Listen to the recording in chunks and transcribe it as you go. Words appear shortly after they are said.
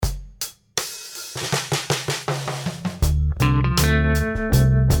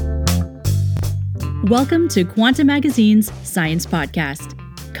Welcome to Quanta Magazine's Science Podcast.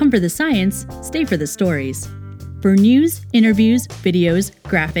 Come for the science, stay for the stories. For news, interviews, videos,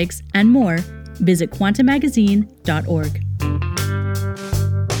 graphics, and more, visit quantamagazine.org.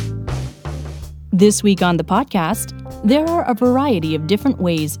 This week on the podcast, there are a variety of different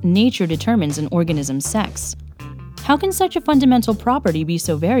ways nature determines an organism's sex. How can such a fundamental property be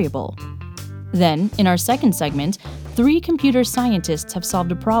so variable? Then, in our second segment, 3 computer scientists have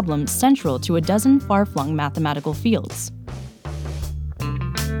solved a problem central to a dozen far-flung mathematical fields.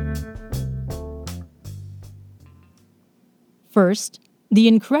 First, The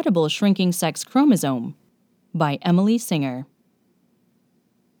Incredible Shrinking Sex Chromosome by Emily Singer.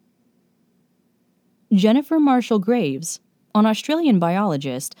 Jennifer Marshall Graves, an Australian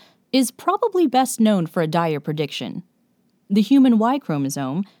biologist, is probably best known for a dire prediction. The human Y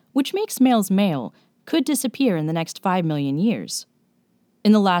chromosome, which makes males male, could disappear in the next 5 million years.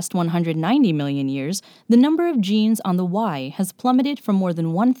 In the last 190 million years, the number of genes on the Y has plummeted from more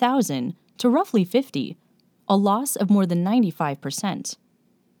than 1,000 to roughly 50, a loss of more than 95%.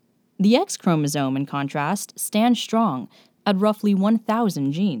 The X chromosome, in contrast, stands strong at roughly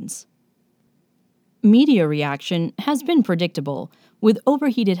 1,000 genes. Media reaction has been predictable, with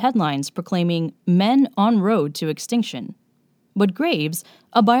overheated headlines proclaiming men en road to extinction. But Graves,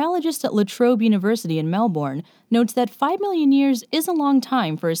 a biologist at La Trobe University in Melbourne, notes that 5 million years is a long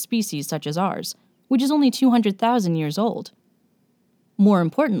time for a species such as ours, which is only 200,000 years old. More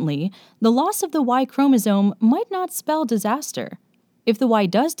importantly, the loss of the Y chromosome might not spell disaster. If the Y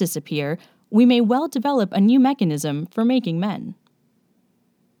does disappear, we may well develop a new mechanism for making men.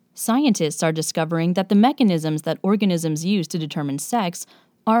 Scientists are discovering that the mechanisms that organisms use to determine sex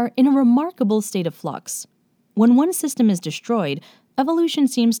are in a remarkable state of flux. When one system is destroyed, evolution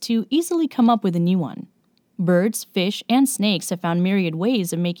seems to easily come up with a new one. Birds, fish, and snakes have found myriad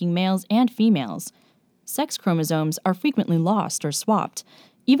ways of making males and females. Sex chromosomes are frequently lost or swapped.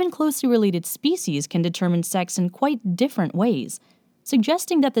 Even closely related species can determine sex in quite different ways,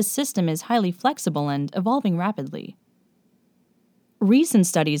 suggesting that the system is highly flexible and evolving rapidly. Recent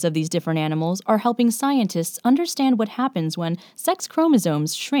studies of these different animals are helping scientists understand what happens when sex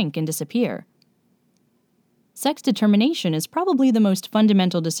chromosomes shrink and disappear. Sex determination is probably the most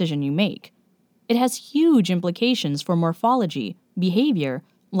fundamental decision you make. It has huge implications for morphology, behavior,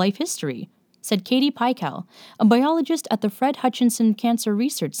 life history, said Katie Peikel, a biologist at the Fred Hutchinson Cancer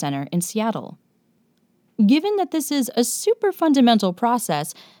Research Center in Seattle. Given that this is a super fundamental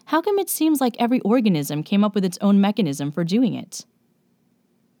process, how come it seems like every organism came up with its own mechanism for doing it?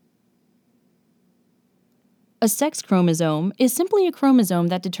 A sex chromosome is simply a chromosome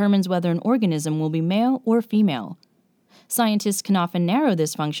that determines whether an organism will be male or female. Scientists can often narrow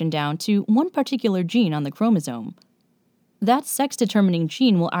this function down to one particular gene on the chromosome. That sex-determining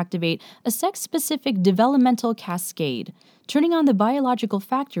gene will activate a sex-specific developmental cascade, turning on the biological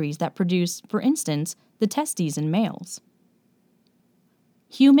factories that produce, for instance, the testes in males.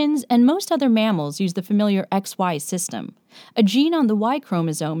 Humans and most other mammals use the familiar XY system. A gene on the Y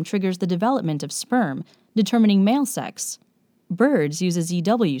chromosome triggers the development of sperm, determining male sex. Birds use a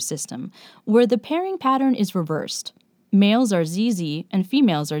ZW system, where the pairing pattern is reversed. Males are ZZ and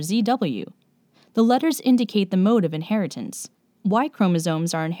females are ZW. The letters indicate the mode of inheritance. Y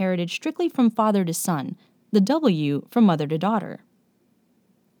chromosomes are inherited strictly from father to son, the W from mother to daughter.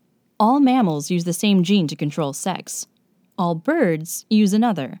 All mammals use the same gene to control sex. All birds use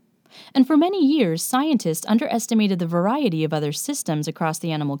another. And for many years, scientists underestimated the variety of other systems across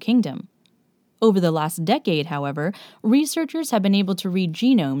the animal kingdom. Over the last decade, however, researchers have been able to read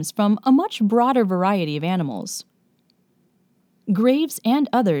genomes from a much broader variety of animals. Graves and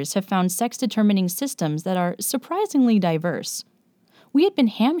others have found sex-determining systems that are surprisingly diverse. We had been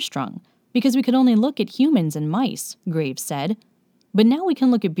hamstrung because we could only look at humans and mice, Graves said. But now we can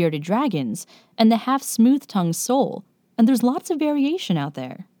look at bearded dragons and the half-smooth-tongued sole, and there's lots of variation out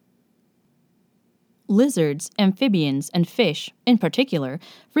there. Lizards, amphibians, and fish, in particular,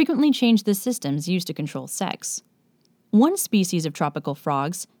 frequently change the systems used to control sex. One species of tropical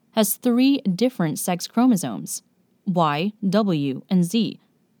frogs has 3 different sex chromosomes, Y, W, and Z.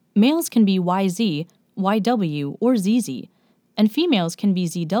 Males can be YZ, YW, or ZZ, and females can be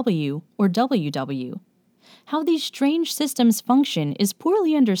ZW or WW. How these strange systems function is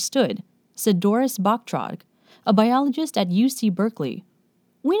poorly understood, said Doris Bachtrag, a biologist at UC Berkeley.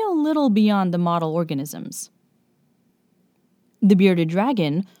 We know little beyond the model organisms. The bearded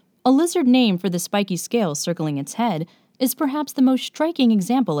dragon, a lizard name for the spiky scales circling its head, is perhaps the most striking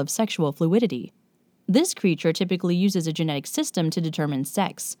example of sexual fluidity. This creature typically uses a genetic system to determine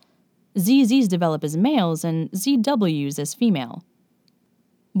sex. ZZs develop as males and ZWs as female.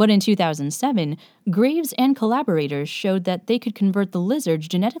 But in 2007, Graves and collaborators showed that they could convert the lizard's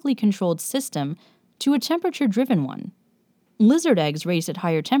genetically controlled system to a temperature-driven one. Lizard eggs raised at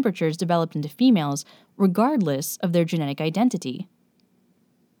higher temperatures developed into females, regardless of their genetic identity.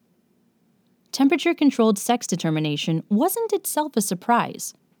 Temperature-controlled sex determination wasn't itself a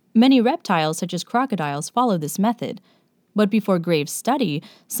surprise. Many reptiles, such as crocodiles, follow this method. But before Graves' study,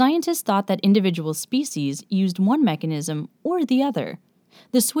 scientists thought that individual species used one mechanism or the other.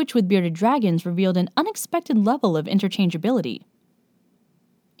 The switch with bearded dragons revealed an unexpected level of interchangeability.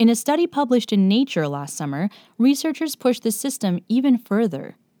 In a study published in Nature last summer, researchers pushed the system even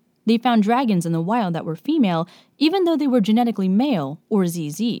further. They found dragons in the wild that were female, even though they were genetically male, or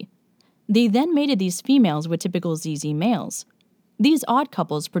ZZ. They then mated these females with typical ZZ males. These odd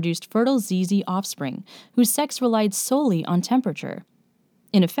couples produced fertile ZZ offspring, whose sex relied solely on temperature.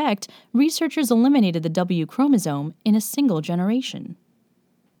 In effect, researchers eliminated the W chromosome in a single generation.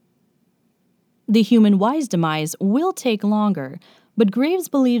 The human Y's demise will take longer, but Graves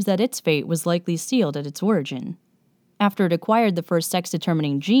believes that its fate was likely sealed at its origin. After it acquired the first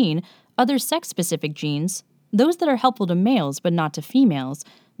sex-determining gene, other sex-specific genes, those that are helpful to males but not to females,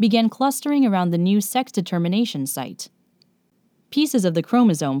 began clustering around the new sex determination site. Pieces of the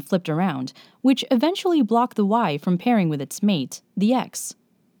chromosome flipped around, which eventually blocked the Y from pairing with its mate, the X.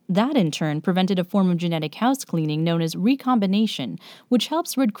 That, in turn, prevented a form of genetic house cleaning known as recombination, which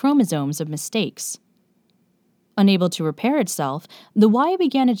helps rid chromosomes of mistakes. Unable to repair itself, the Y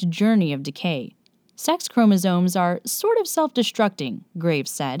began its journey of decay. Sex chromosomes are sort of self-destructing,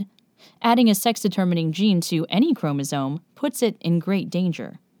 Graves said. Adding a sex-determining gene to any chromosome puts it in great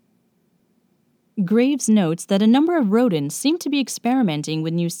danger. Graves notes that a number of rodents seem to be experimenting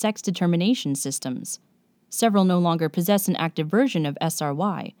with new sex determination systems. Several no longer possess an active version of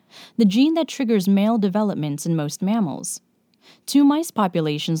SRY, the gene that triggers male developments in most mammals. 2 mice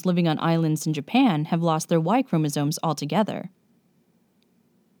populations living on islands in Japan have lost their Y chromosomes altogether.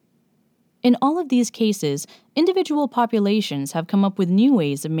 In all of these cases, individual populations have come up with new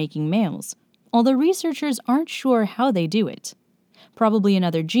ways of making males, although researchers aren't sure how they do it. Probably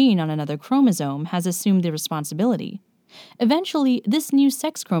another gene on another chromosome has assumed the responsibility. Eventually, this new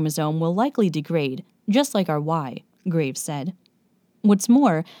sex chromosome will likely degrade, just like our Y, Graves said. What's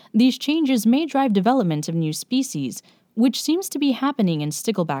more, these changes may drive development of new species, which seems to be happening in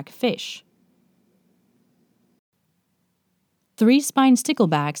stickleback fish. 3-spined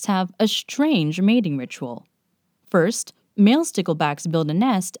sticklebacks have a strange mating ritual. First, male sticklebacks build a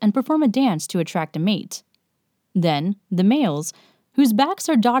nest and perform a dance to attract a mate. Then, the males, whose backs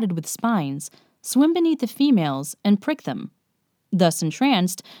are dotted with spines, swim beneath the females and prick them. Thus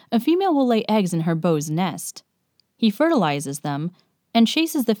entranced, a female will lay eggs in her beau's nest. He fertilizes them and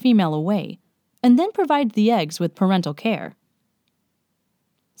chases the female away, and then provides the eggs with parental care.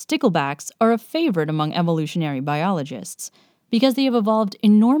 Sticklebacks are a favorite among evolutionary biologists because they have evolved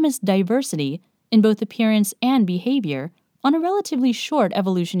enormous diversity in both appearance and behavior on a relatively short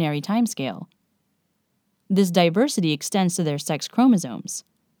evolutionary timescale. This diversity extends to their sex chromosomes.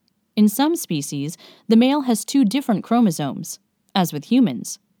 In some species, the male has 2 different chromosomes, as with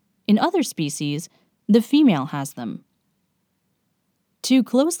humans. In other species, the female has them. 2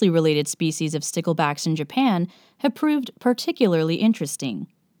 closely related species of sticklebacks in Japan have proved particularly interesting.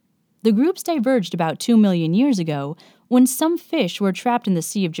 The groups diverged about 2 million years ago when some fish were trapped in the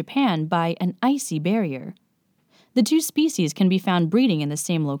Sea of Japan by an icy barrier. The 2 species can be found breeding in the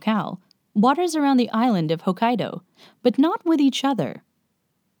same locale, waters around the island of Hokkaido, but not with each other.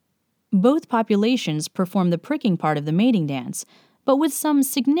 Both populations perform the pricking part of the mating dance, but with some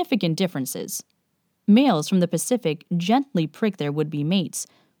significant differences. Males from the Pacific gently prick their would-be mates,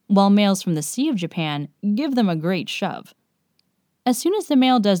 while males from the Sea of Japan give them a great shove. As soon as the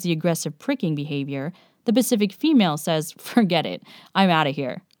male does the aggressive pricking behavior, the Pacific female says, "Forget it, I'm out of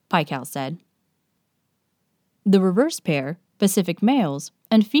here," Peikel said. The reverse pair, Pacific males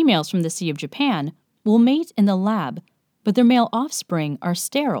and females from the Sea of Japan, will mate in the lab, but their male offspring are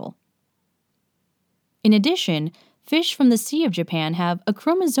sterile. In addition, fish from the Sea of Japan have a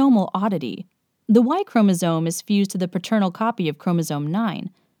chromosomal oddity. The Y chromosome is fused to the paternal copy of chromosome 9.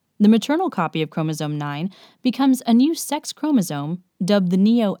 The maternal copy of chromosome 9 becomes a new sex chromosome dubbed the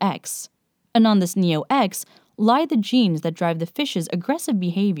Neo-X, and on this Neo-X lie the genes that drive the fish's aggressive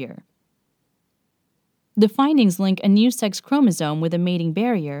behavior. The findings link a new sex chromosome with a mating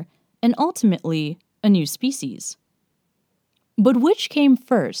barrier and ultimately a new species. But which came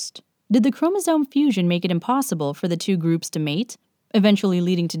first? Did the chromosome fusion make it impossible for the 2 groups to mate, eventually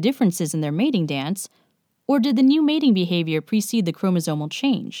leading to differences in their mating dance, or did the new mating behavior precede the chromosomal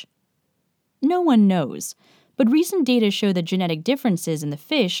change? No one knows, but recent data show that genetic differences in the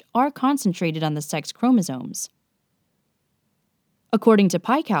fish are concentrated on the sex chromosomes. According to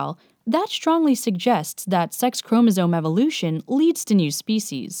Paikal, that strongly suggests that sex chromosome evolution leads to new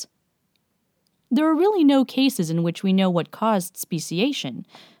species. There are really no cases in which we know what caused speciation,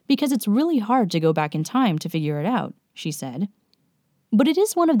 because it's really hard to go back in time to figure it out, she said. But it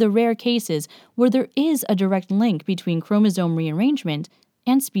is one of the rare cases where there is a direct link between chromosome rearrangement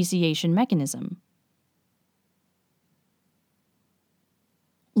and speciation mechanism.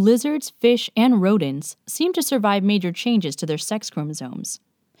 Lizards, fish, and rodents seem to survive major changes to their sex chromosomes.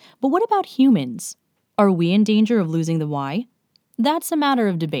 But what about humans? Are we in danger of losing the Y? That's a matter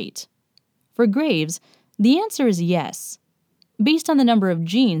of debate. For Graves, the answer is yes. Based on the number of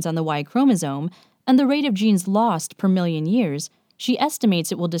genes on the Y chromosome and the rate of genes lost per million years, she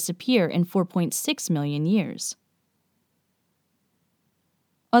estimates it will disappear in 4.6 million years.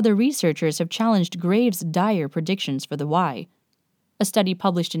 Other researchers have challenged Graves' dire predictions for the Y. A study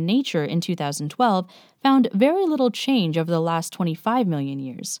published in Nature in 2012 found very little change over the last 25 million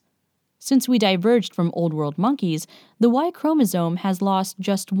years. Since we diverged from Old World monkeys, the Y chromosome has lost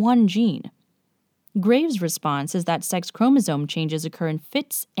just one gene. Graves' response is that sex chromosome changes occur in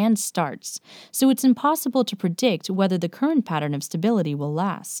fits and starts, so it's impossible to predict whether the current pattern of stability will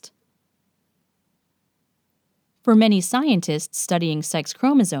last. For many scientists studying sex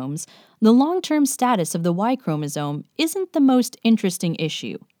chromosomes, the long-term status of the Y chromosome isn't the most interesting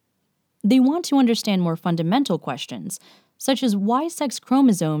issue. They want to understand more fundamental questions, such as why sex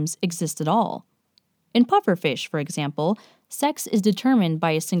chromosomes exist at all. In pufferfish, for example, sex is determined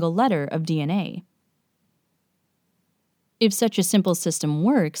by a single letter of DNA. If such a simple system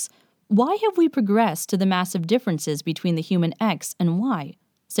works, why have we progressed to the massive differences between the human X and Y?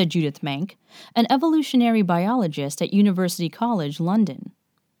 Said Judith Mank, an evolutionary biologist at University College London.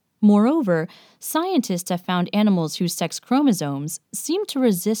 Moreover, scientists have found animals whose sex chromosomes seem to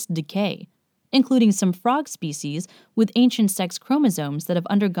resist decay, including some frog species with ancient sex chromosomes that have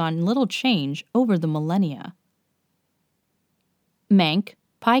undergone little change over the millennia. Mank,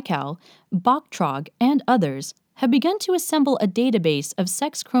 Paikal, Bachtrog, and others have begun to assemble a database of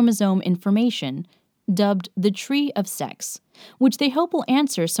sex chromosome information dubbed the Tree of Sex, which they hope will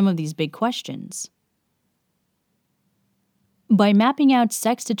answer some of these big questions. By mapping out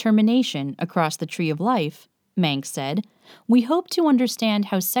sex determination across the tree of life, Mank said, we hope to understand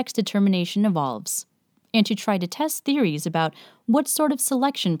how sex determination evolves, and to try to test theories about what sort of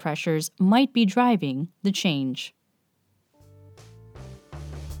selection pressures might be driving the change.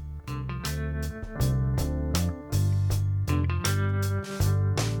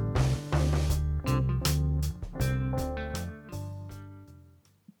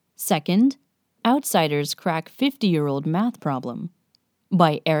 Second, Outsiders Crack 50-Year-Old Math Problem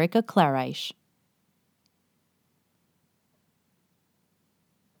by Erica Clareich.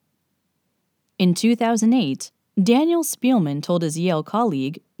 In 2008, Daniel Spielman told his Yale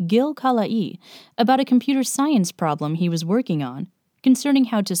colleague, Gil Kalai, about a computer science problem he was working on concerning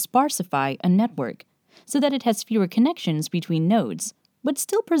how to sparsify a network so that it has fewer connections between nodes, but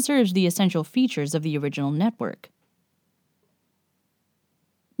still preserves the essential features of the original network.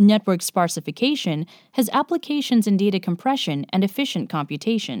 Network sparsification has applications in data compression and efficient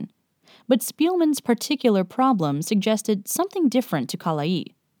computation, but Spielman's particular problem suggested something different to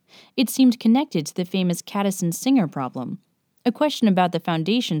Kalai. It seemed connected to the famous Cadison-Singer problem, a question about the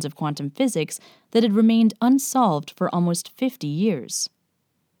foundations of quantum physics that had remained unsolved for almost 50 years.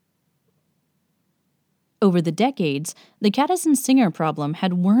 Over the decades, the Cadison-Singer problem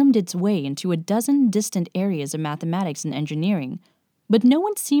had wormed its way into a dozen distant areas of mathematics and engineering, but no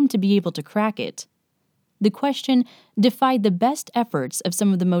one seemed to be able to crack it. The question defied the best efforts of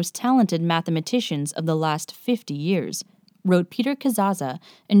some of the most talented mathematicians of the last 50 years, wrote Peter Kazaza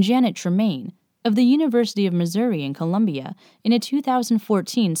and Janet Tremaine of the University of Missouri in Columbia in a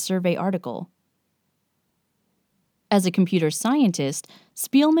 2014 survey article. As a computer scientist,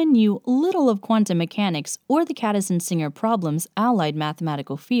 Spielman knew little of quantum mechanics or the Cadison-Singer problem's allied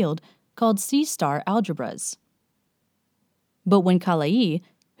mathematical field called C-star algebras. But when Kalai,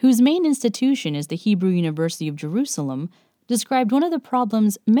 whose main institution is the Hebrew University of Jerusalem, described one of the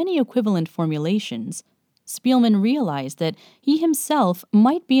problem's many equivalent formulations, Spielman realized that he himself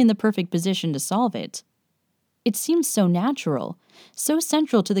might be in the perfect position to solve it. It seemed so natural, so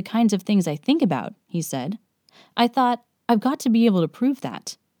central to the kinds of things I think about, he said. I thought, I've got to be able to prove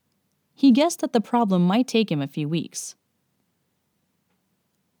that. He guessed that the problem might take him a few weeks.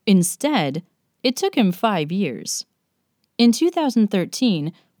 Instead, it took him 5 years. In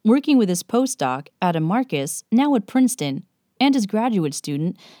 2013, working with his postdoc, Adam Marcus, now at Princeton, and his graduate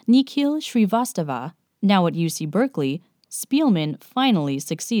student, Nikhil Srivastava, Now at UC Berkeley, Spielman finally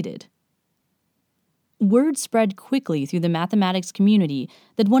succeeded. Word spread quickly through the mathematics community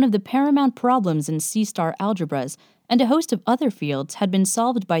that one of the paramount problems in C-star algebras and a host of other fields had been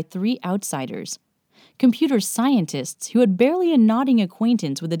solved by three outsiders: computer scientists who had barely a nodding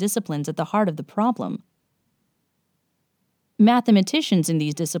acquaintance with the disciplines at the heart of the problem. Mathematicians in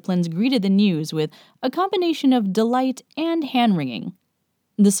these disciplines greeted the news with a combination of delight and hand-wringing.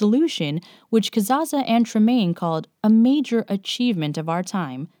 The solution, which Kazaza and Tremaine called a major achievement of our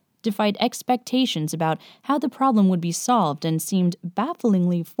time, defied expectations about how the problem would be solved and seemed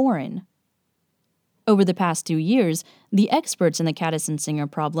bafflingly foreign. Over the past 2 years, the experts in the Katteson-Singer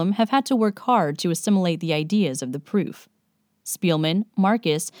problem have had to work hard to assimilate the ideas of the proof. Spielman,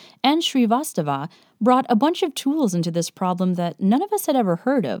 Marcus, and Srivastava brought a bunch of tools into this problem that none of us had ever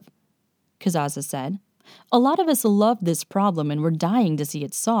heard of. Kazaza said, "A lot of us loved this problem and were dying to see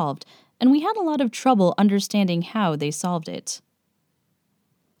it solved, and we had a lot of trouble understanding how they solved it."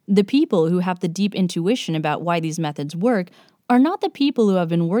 The people who have the deep intuition about why these methods work are not the people who have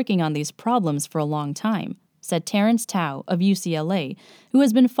been working on these problems for a long time, said Terence Tao of UCLA, who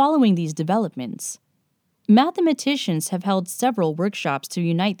has been following these developments. Mathematicians have held several workshops to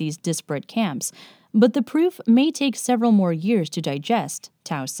unite these disparate camps, but the proof may take several more years to digest,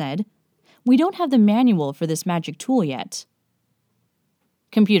 Tao said. We don't have the manual for this magic tool yet.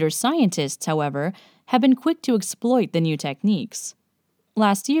 Computer scientists, however, have been quick to exploit the new techniques.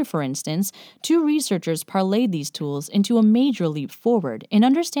 Last year, for instance, 2 researchers parlayed these tools into a major leap forward in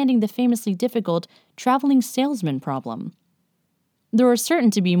understanding the famously difficult traveling salesman problem. There are certain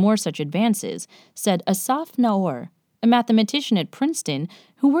to be more such advances, said Asaf Naor, a mathematician at Princeton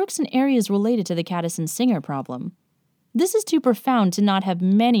who works in areas related to the Katteson-Singer problem. This is too profound to not have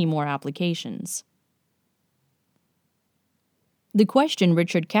many more applications. The question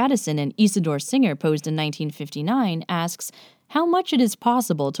Richard Katteson and Isidore Singer posed in 1959 asks how much it is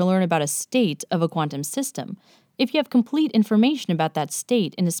possible to learn about a state of a quantum system if you have complete information about that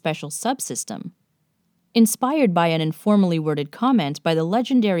state in a special subsystem. Inspired by an informally worded comment by the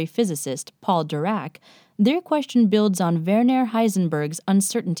legendary physicist Paul Dirac, their question builds on Werner Heisenberg's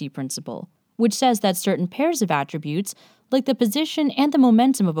uncertainty principle, which says that certain pairs of attributes, like the position and the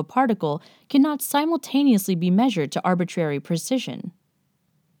momentum of a particle, cannot simultaneously be measured to arbitrary precision.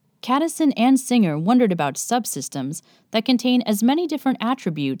 Katteson and Singer wondered about subsystems that contain as many different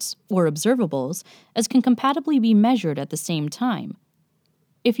attributes, or observables, as can compatibly be measured at the same time.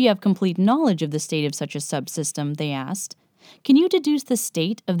 If you have complete knowledge of the state of such a subsystem, they asked, can you deduce the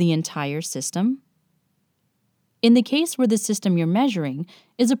state of the entire system? In the case where the system you're measuring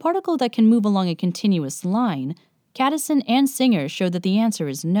is a particle that can move along a continuous line, Katteson and Singer showed that the answer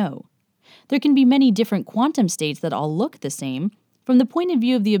is no. There can be many different quantum states that all look the same, from the point of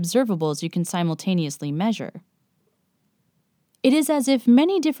view of the observables you can simultaneously measure. It is as if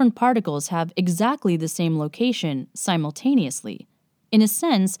many different particles have exactly the same location simultaneously. In a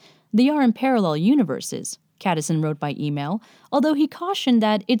sense, they are in parallel universes, Katteson wrote by email, although he cautioned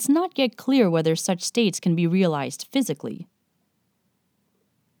that it's not yet clear whether such states can be realized physically.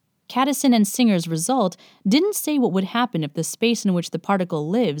 Katteson and Singer's result didn't say what would happen if the space in which the particle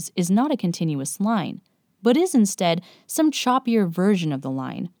lives is not a continuous line, but is instead some choppier version of the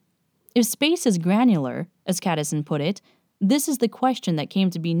line. If space is granular, as Katteson put it, this is the question that came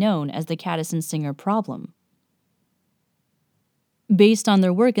to be known as the Katteson-Singer problem. Based on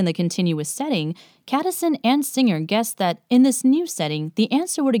their work in the continuous setting, Katteson and Singer guessed that in this new setting, the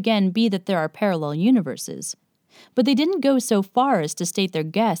answer would again be that there are parallel universes. But they didn't go so far as to state their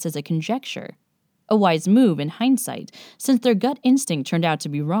guess as a conjecture. A wise move in hindsight, since their gut instinct turned out to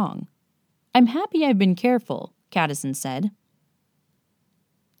be wrong. I'm happy I've been careful, Katteson said.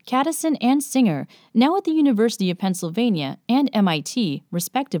 Katteson and Singer, now at the University of Pennsylvania and MIT,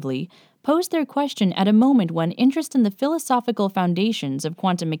 respectively, posed their question at a moment when interest in the philosophical foundations of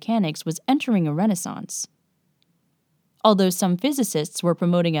quantum mechanics was entering a renaissance. Although some physicists were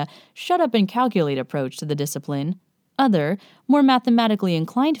promoting a shut-up-and-calculate approach to the discipline, other, more mathematically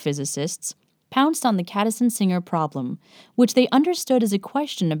inclined physicists pounced on the Katteson-Singer problem, which they understood as a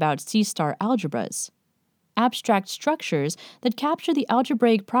question about C-star algebras, abstract structures that capture the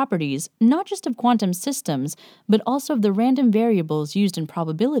algebraic properties not just of quantum systems, but also of the random variables used in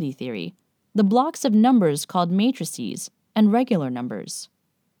probability theory, the blocks of numbers called matrices, and regular numbers.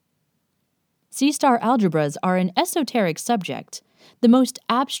 C-star algebras are an esoteric subject, the most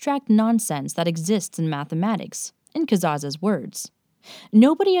abstract nonsense that exists in mathematics, in Kazaza's words.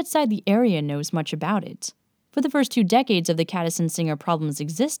 Nobody outside the area knows much about it. For the first 2 decades of the Katteson-Singer problem's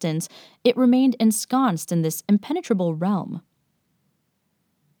existence, it remained ensconced in this impenetrable realm.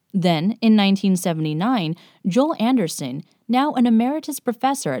 Then, in 1979, Joel Anderson, now an emeritus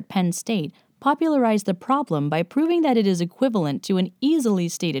professor at Penn State, popularized the problem by proving that it is equivalent to an easily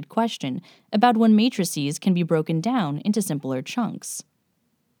stated question about when matrices can be broken down into simpler chunks.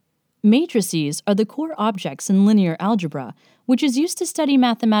 Matrices are the core objects in linear algebra, which is used to study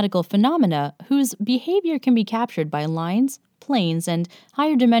mathematical phenomena whose behavior can be captured by lines, planes, and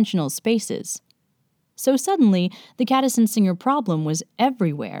higher dimensional spaces. So suddenly, the Katteson-Singer problem was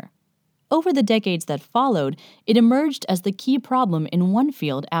everywhere. Over the decades that followed, it emerged as the key problem in one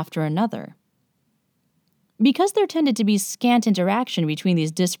field after another. Because there tended to be scant interaction between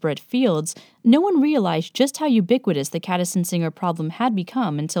these disparate fields, no one realized just how ubiquitous the Katteson-Singer problem had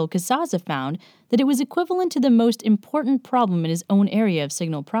become until Kasaza found that it was equivalent to the most important problem in his own area of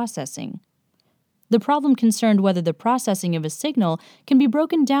signal processing. The problem concerned whether the processing of a signal can be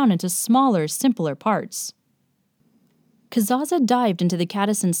broken down into smaller, simpler parts. Kasaza dived into the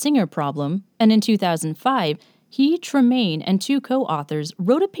Katteson-Singer problem, and in 2005, he, Tremaine, and two co-authors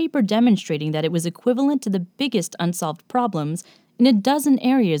wrote a paper demonstrating that it was equivalent to the biggest unsolved problems in a dozen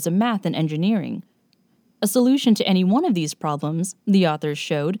areas of math and engineering. A solution to any one of these problems, the authors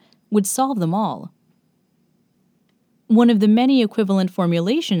showed, would solve them all. One of the many equivalent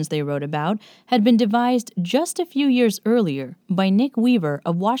formulations they wrote about had been devised just a few years earlier by Nick Weaver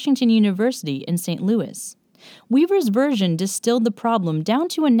of Washington University in St. Louis. Weaver's version distilled the problem down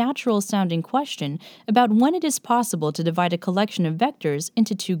to a natural-sounding question about when it is possible to divide a collection of vectors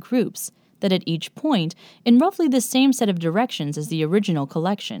into two groups that at each point in roughly the same set of directions as the original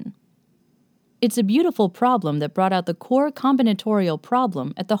collection. It's a beautiful problem that brought out the core combinatorial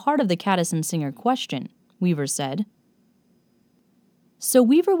problem at the heart of the Katteson-Singer question, Weaver said. So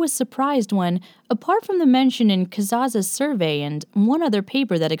Weaver was surprised when, apart from the mention in Kasaza's survey and one other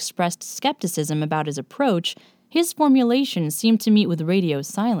paper that expressed skepticism about his approach, his formulation seemed to meet with radio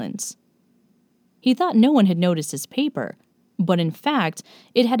silence. He thought no one had noticed his paper, but in fact,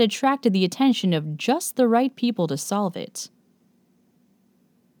 it had attracted the attention of just the right people to solve it.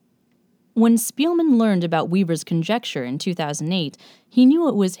 When Spielman learned about Weaver's conjecture in 2008, he knew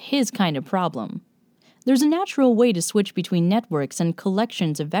it was his kind of problem. There's a natural way to switch between networks and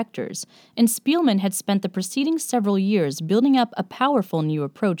collections of vectors, and Spielman had spent the preceding several years building up a powerful new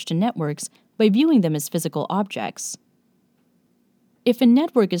approach to networks by viewing them as physical objects. If a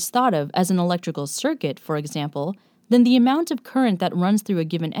network is thought of as an electrical circuit, for example, then the amount of current that runs through a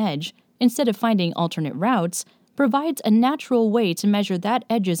given edge, instead of finding alternate routes, provides a natural way to measure that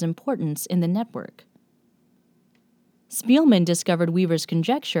edge's importance in the network. Spielman discovered Weaver's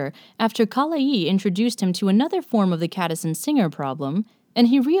conjecture after Kalayi introduced him to another form of the Katteson-Singer problem, and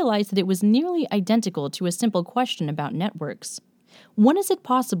he realized that it was nearly identical to a simple question about networks. When is it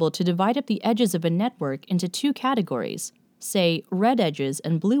possible to divide up the edges of a network into two categories, say red edges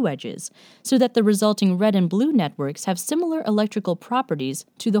and blue edges, so that the resulting red and blue networks have similar electrical properties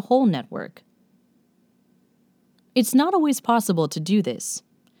to the whole network? It's not always possible to do this.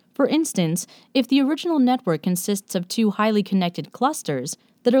 For instance, if the original network consists of two highly connected clusters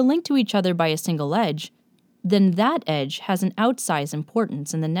that are linked to each other by a single edge, then that edge has an outsized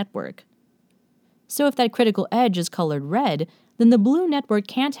importance in the network. So if that critical edge is colored red, then the blue network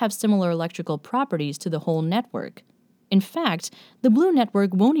can't have similar electrical properties to the whole network. In fact, the blue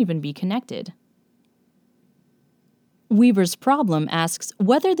network won't even be connected. Weaver's problem asks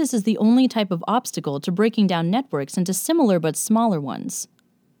whether this is the only type of obstacle to breaking down networks into similar but smaller ones.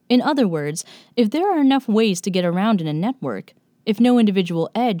 In other words, if there are enough ways to get around in a network, if no individual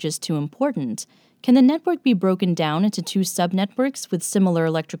edge is too important, can the network be broken down into two subnetworks with similar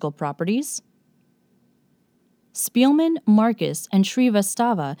electrical properties? Spielman, Marcus, and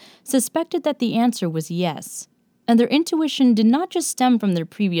Srivastava suspected that the answer was yes, and their intuition did not just stem from their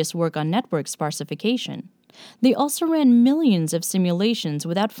previous work on network sparsification. They also ran millions of simulations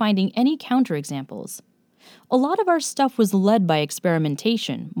without finding any counterexamples. A lot of our stuff was led by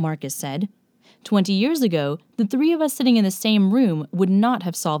experimentation, Marcus said. 20 years ago, the three of us sitting in the same room would not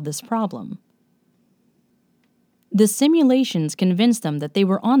have solved this problem. The simulations convinced them that they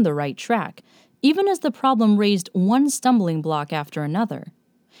were on the right track, even as the problem raised one stumbling block after another.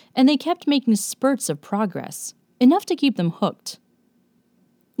 And they kept making spurts of progress, enough to keep them hooked.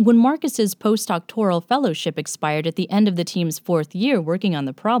 When Marcus's postdoctoral fellowship expired at the end of the team's 4th year working on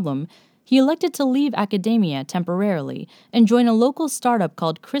the problem, he elected to leave academia temporarily and join a local startup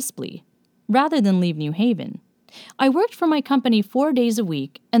called Crisply, rather than leave New Haven. I worked for my company 4 days a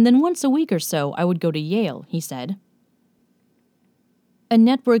week, and then once a week or so I would go to Yale, he said. A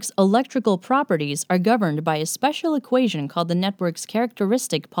network's electrical properties are governed by a special equation called the network's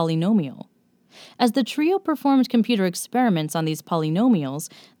characteristic polynomial. As the trio performed computer experiments on these polynomials,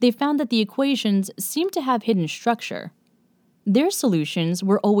 they found that the equations seemed to have hidden structure. Their solutions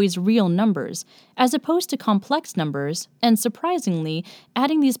were always real numbers, as opposed to complex numbers, and surprisingly,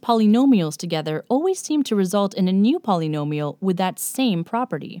 adding these polynomials together always seemed to result in a new polynomial with that same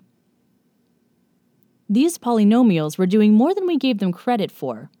property. These polynomials were doing more than we gave them credit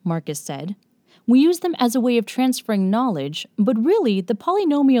for, Marcus said. We used them as a way of transferring knowledge, but really, the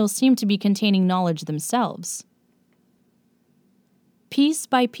polynomials seemed to be containing knowledge themselves. Piece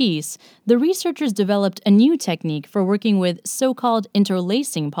by piece, the researchers developed a new technique for working with so-called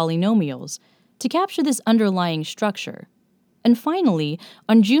interlacing polynomials to capture this underlying structure. And finally,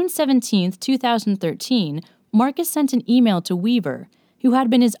 on June 17, 2013, Marcus sent an email to Weaver, who had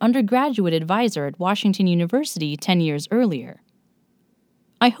been his undergraduate advisor at Washington University 10 years earlier.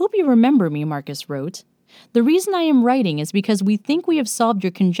 "I hope you remember me," Marcus wrote. "The reason I am writing is because we think we have solved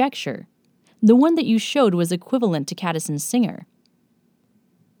your conjecture. The one that you showed was equivalent to Katteson-Singer."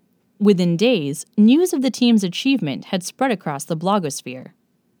 Within days, news of the team's achievement had spread across the blogosphere.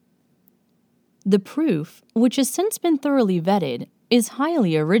 "The proof, which has since been thoroughly vetted, is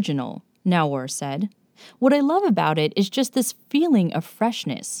highly original," Nauer said. "What I love about it is just this feeling of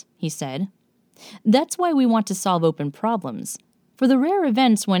freshness," he said. "That's why we want to solve open problems. For the rare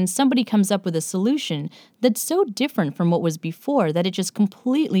events when somebody comes up with a solution that's so different from what was before that it just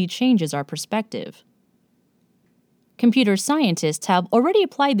completely changes our perspective." Computer scientists have already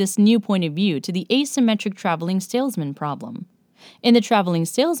applied this new point of view to the asymmetric traveling salesman problem. In the traveling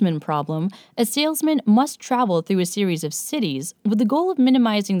salesman problem, a salesman must travel through a series of cities with the goal of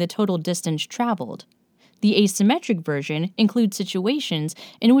minimizing the total distance traveled. The asymmetric version includes situations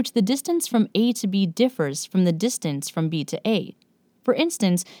in which the distance from A to B differs from the distance from B to A. For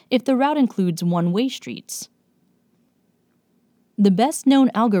instance, if the route includes one-way streets. The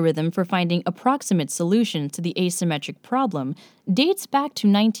best-known algorithm for finding approximate solutions to the asymmetric problem dates back to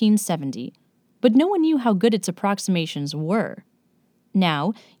 1970, but no one knew how good its approximations were.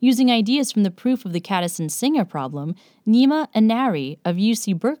 Now, using ideas from the proof of the Katteson-Singer problem, Nima Inari of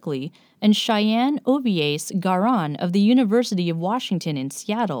UC Berkeley and Cheyenne Ovies-Garan of the University of Washington in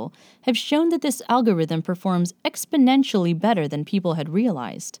Seattle have shown that this algorithm performs exponentially better than people had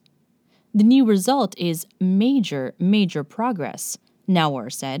realized. "The new result is major progress," Nauer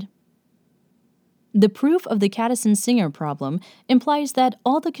said. The proof of the Katteson-Singer problem implies that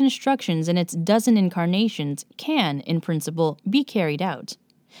all the constructions in its dozen incarnations can, in principle, be carried out.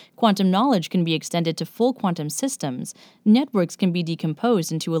 Quantum knowledge can be extended to full quantum systems, networks can be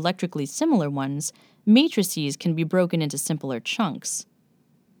decomposed into electrically similar ones, matrices can be broken into simpler chunks.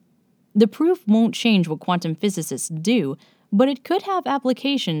 The proof won't change what quantum physicists do, but it could have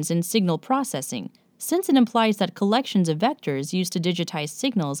applications in signal processing, since it implies that collections of vectors used to digitize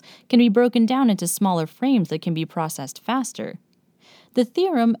signals can be broken down into smaller frames that can be processed faster. The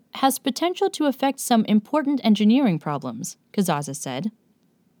theorem has potential to affect some important engineering problems, Kazaza said.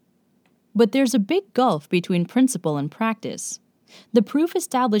 But there's a big gulf between principle and practice. The proof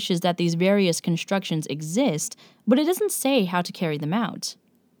establishes that these various constructions exist, but it doesn't say how to carry them out.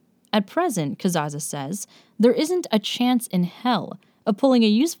 At present, Kazaza says, there isn't a chance in hell of pulling a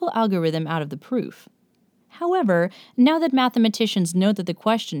useful algorithm out of the proof. However, now that mathematicians know that the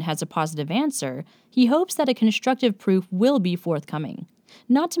question has a positive answer, he hopes that a constructive proof will be forthcoming,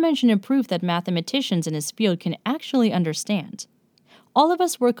 not to mention a proof that mathematicians in his field can actually understand. All of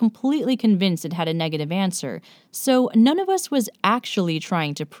us were completely convinced it had a negative answer, so none of us was actually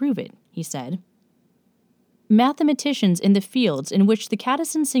trying to prove it, he said. Mathematicians in the fields in which the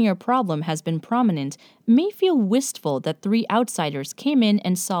Katteson-Singer problem has been prominent may feel wistful that three outsiders came in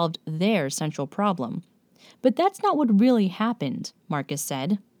and solved their central problem. But that's not what really happened, Marcus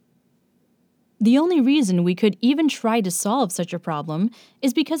said. The only reason we could even try to solve such a problem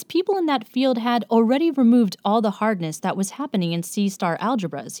is because people in that field had already removed all the hardness that was happening in C-star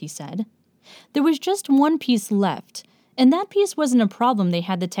algebras, he said. There was just one piece left, and that piece wasn't a problem they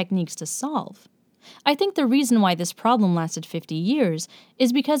had the techniques to solve. I think the reason why this problem lasted 50 years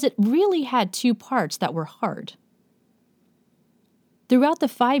is because it really had two parts that were hard. Throughout the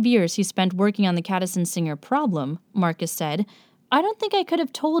 5 years he spent working on the Katteson-Singer problem, Marcus said, I don't think I could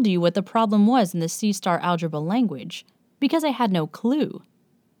have told you what the problem was in the C-star algebra language, because I had no clue.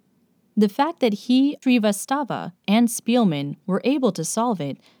 The fact that he, Srivastava, and Spielman were able to solve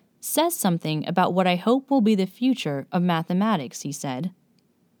it says something about what I hope will be the future of mathematics, he said.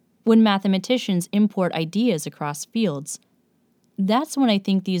 When mathematicians import ideas across fields, that's when I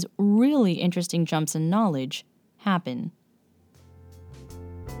think these really interesting jumps in knowledge happen.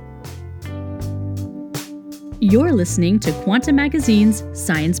 You're listening to Quantum Magazine's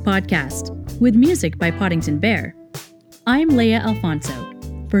Science Podcast. with music by Poddington Bear. I'm Leah Alfonso.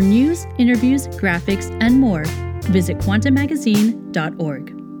 For news, interviews, graphics, and more, visit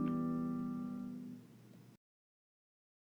quantummagazine.org.